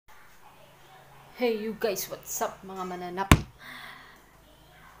Hey you guys, what's up mga mananap?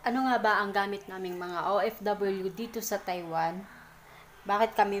 Ano nga ba ang gamit naming mga OFW dito sa Taiwan?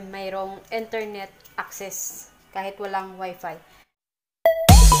 Bakit kami mayroong internet access kahit walang wifi?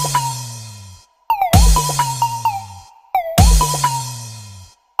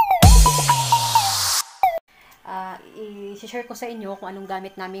 I-share ko sa inyo kung anong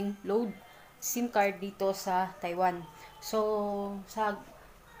gamit naming load SIM card dito sa Taiwan. So, sa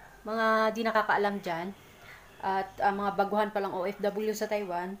mga di nakakaalam dyan, at mga baguhan pa lang OFW sa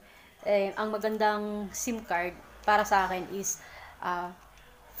Taiwan, ang magandang SIM card para sa akin is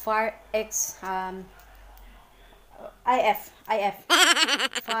IF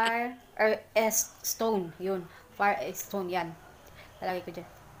FAREASTONE, yun, FAREASTONE, yan, lalagay ko dyan.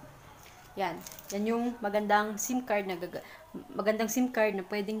 Yan yung magandang SIM card na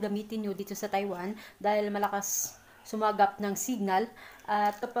pwedeng gamitin nyo dito sa Taiwan dahil malakas sumagap ng signal.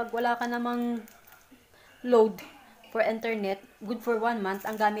 At kapag wala ka namang load for internet, good for 1 month,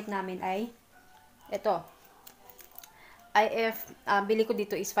 ang gamit namin ay ito. Bili ko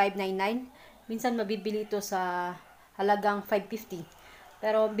dito is 599. Minsan mabibili ito sa halagang 550.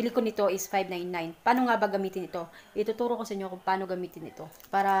 Pero bili ko nito is 599. Paano nga ba gamitin ito? Ituturo ko sa inyo kung paano gamitin ito.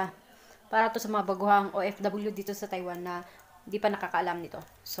 Para to sa mga baguhang OFW dito sa Taiwan na di pa nakakaalam nito.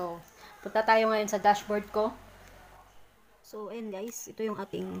 So, punta tayo ngayon sa dashboard ko. So, ayan guys, ito yung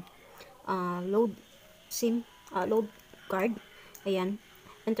ating load card. Ayan,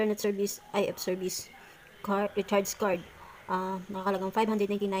 internet service, IF service, recharge card. Nakakalagang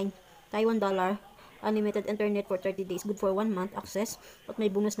 599 Taiwan dollar. Unlimited internet for 30 days, good for 1 month access. At may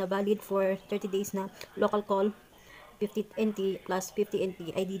bonus na valid for 30 days na local call 50 NT plus 50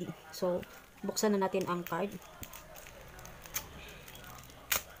 NT IDD. So, buksan na natin ang card.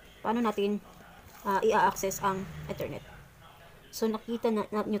 Paano natin i-access ang internet? So, nakita na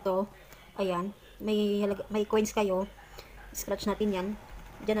nyo to. Ayan, may coins kayo. Scratch natin yan.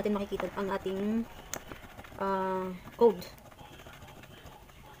 Diyan natin makikita ang ating code.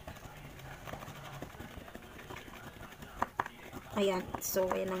 Ayan, so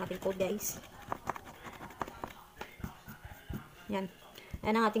ayan ang ating code guys. Yan.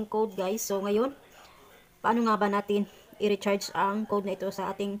 Yan ang ating code guys. So ngayon, paano nga ba natin i-recharge ang code na ito sa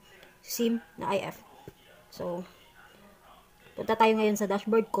ating SIM na IF? So, punta tayo ngayon sa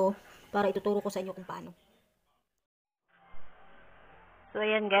dashboard ko para ituturo ko sa inyo kung paano. So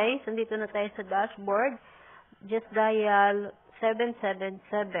ayan guys, nandito na tayo sa dashboard. Just dial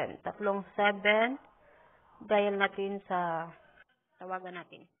 777. 37. Dial natin sa tawagan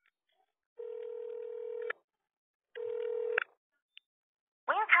natin.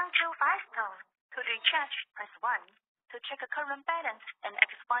 Welcome to FAREASTONE. To recharge, press 1. To check a current balance and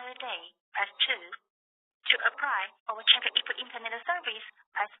expire day, press 2. To apply or check if internet service,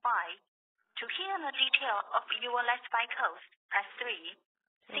 press 5. To hear the detail of your last buy cost, press 3.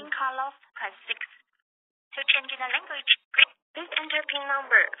 SIM card loss, press 6. To change the language, please enter PIN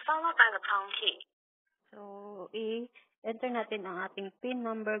number followed by the pound key. So, i-enter natin ang ating PIN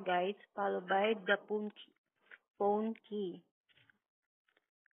number guys, followed by the phone key.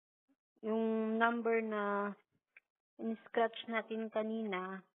 Yung number na in-scratch natin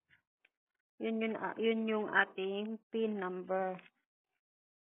kanina, yun yung ating PIN number.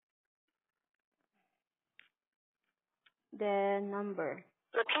 The number.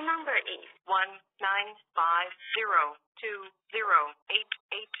 The PIN number is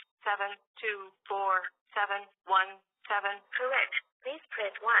 1950887247117. Correct. Please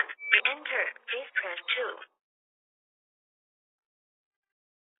press 1. Re-enter. Please press 2.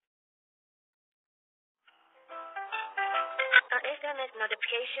 An SMS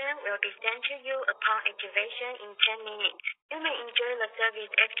notification will be sent to you upon activation in 10 minutes. You may enjoy the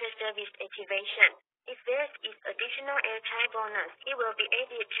service extra service activation. If there is additional airtime bonus, it will be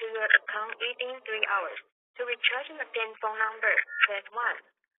added to your account within 3 hours. To recharge the same phone number, press 1.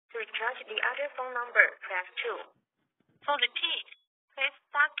 To recharge the other phone number, press 2. For repeat, press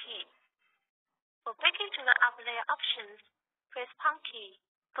star key. For breaking to the up layer options, press pound key.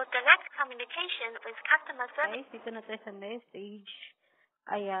 For direct communication with customer service. Guys, dito na tayo sa message.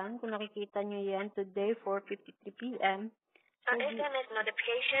 Ayan, kung nakikita nyo yan, today 4:53 p.m. An SMS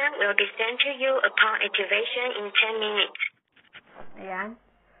notification will be sent to you upon activation in 10 minutes. Ayan.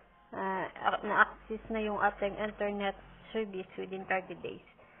 Na-access na yung ating internet service within 30 days.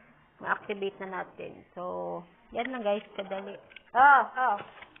 Na-activate na natin. So, yan lang guys, kadali.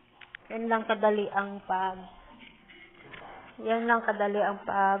 Yan lang kadali ang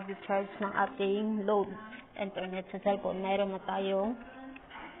pag-recharge ng ating load internet sa cellphone. Mayroon na tayong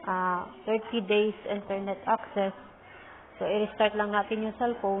 30 days internet access. So, i-restart lang natin yung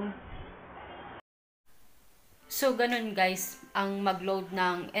cellphone. So, ganun guys, ang mag-load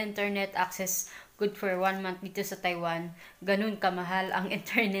ng internet access good for 1 month dito sa Taiwan. Ganun kamahal ang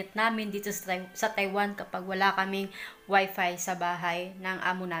internet namin dito sa Taiwan kapag wala kaming wifi sa bahay ng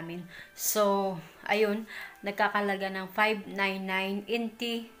amo namin. So, ayun, nagkakalaga ng 599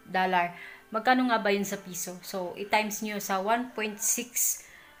 NT dollar. Magkano nga ba yun sa piso? So, i-times nyo sa 1.6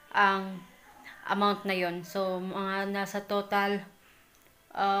 ang amount na yon. So, mga nasa total,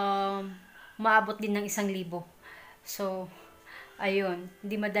 maabot din ng 1,000. So, ayun,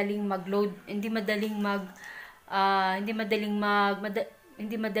 hindi madaling mag-load,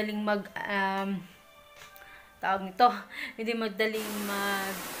 tawag nito, hindi madaling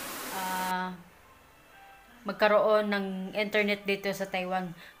magkaroon ng internet dito sa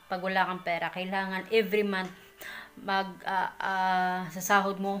Taiwan pag wala kang pera. Kailangan every month sa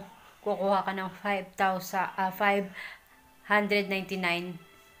sahod mo kukuha ka ng 599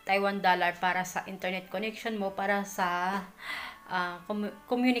 Taiwan dollar para sa internet connection mo, para sa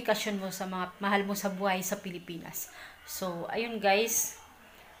komunikasyon mo sa mga mahal mo sa buhay sa Pilipinas. So, ayun guys.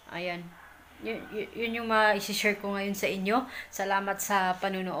 Ayan. Yun yung ma-share ko ngayon sa inyo. Salamat sa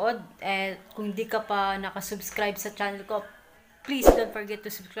panunood. And kung di ka pa nakasubscribe sa channel ko, please don't forget to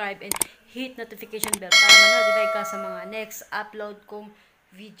subscribe and hit notification bell para ma-notify ka sa mga next upload kong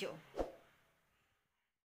video.